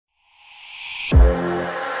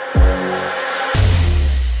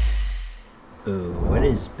What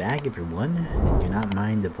is back, everyone? Do not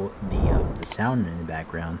mind the sound in the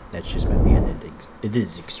background. That's just my fan. It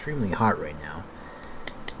is extremely hot right now,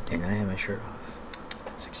 and I have my shirt off.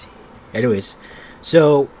 Sexy. Anyways,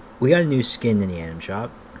 so we got a new skin in the item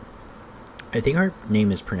shop. I think her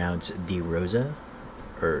name is pronounced Drosera,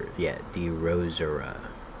 or yeah, Drosera,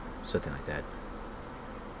 something like that.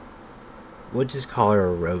 We'll just call her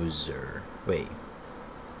Roser. Wait,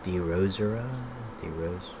 Drosera,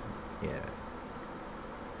 yeah.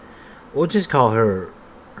 We'll just call her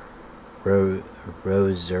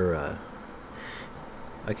Drosera.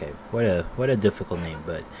 Okay, what a difficult name,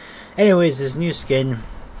 but anyways, this new skin,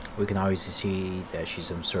 we can obviously see that she's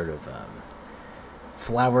some sort of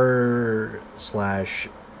flower slash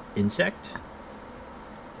insect.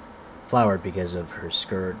 Flower because of her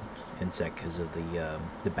skirt, insect because of the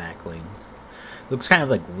back bling. Looks kind of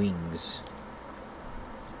like wings.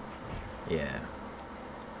 Yeah.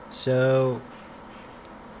 So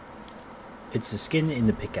it's the skin in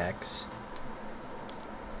the pickaxe.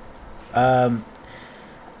 I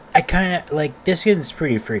kind of like this skin's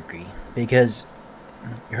pretty freaky because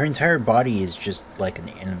her entire body is just like an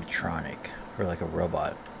animatronic or like a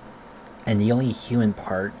robot, and the only human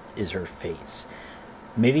part is her face.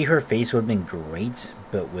 Maybe her face would have been great,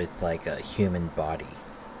 but with like a human body,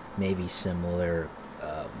 maybe similar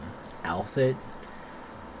outfit.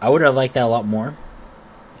 I would have liked that a lot more.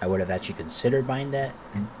 I would have actually considered buying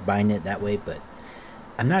it that way, but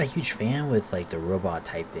I'm not a huge fan with like the robot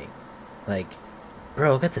type thing. Like,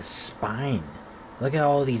 bro, look at the spine. Look at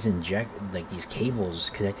all these these cables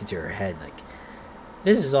connected to her head. Like,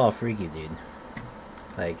 this is all freaky, dude.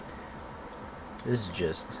 Like, this is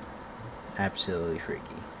just absolutely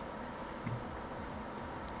freaky.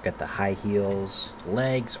 Got the high heels,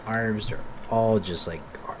 legs, arms. They're all just like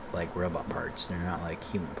robot parts. They're not like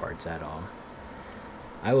human parts at all.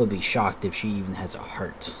 I would be shocked if she even has a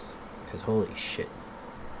heart, because holy shit.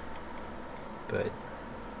 But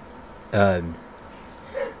I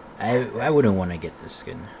wouldn't want to get this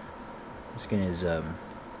skin. This skin is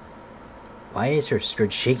why is her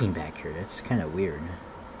skirt shaking back here? That's kind of weird.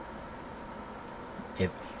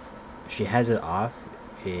 If she has it off,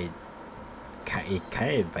 it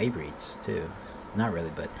kind of vibrates too. Not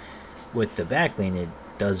really, but with the back lane it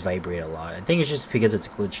does vibrate a lot. I think it's just because it's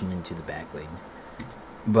glitching into the back lane.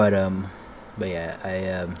 But yeah,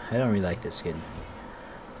 I don't really like this skin.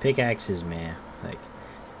 Pickaxes, man. Like,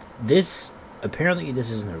 this, apparently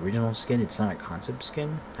this is an original skin. It's not a concept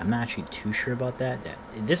skin. I'm not actually too sure about that.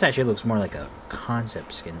 This actually looks more like a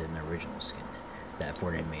concept skin than an original skin that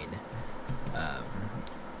Fortnite made.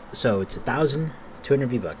 So it's 1,200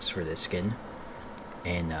 V-Bucks for this skin,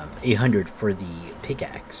 and 800 for the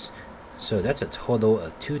pickaxe. So that's a total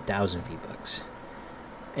of 2,000 V-Bucks.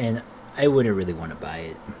 And I wouldn't really want to buy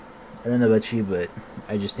it. I don't know about you, but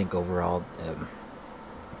I just think overall,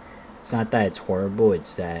 it's not that it's horrible.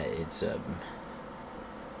 It's that it's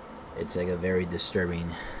like a very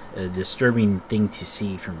disturbing thing to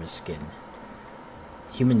see from a skin.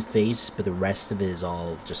 Human face, but the rest of it is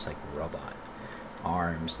all just like robot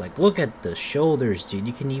arms. Like, look at the shoulders, dude.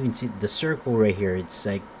 You can even see the circle right here. It's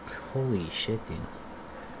like, holy shit, dude.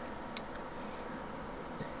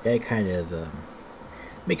 That kind of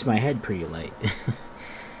makes my head pretty light.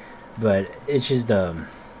 But it's just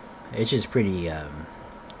pretty I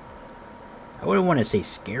wouldn't want to say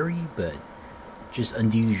scary, but just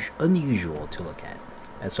unusual to look at.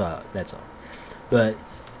 That's all. But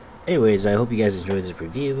anyways, I hope you guys enjoyed this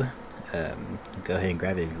review. Go ahead and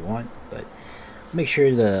grab it if you want, but make sure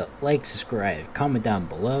to like, subscribe, comment down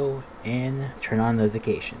below, and turn on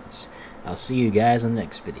notifications. I'll see you guys in the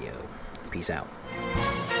next video. Peace out.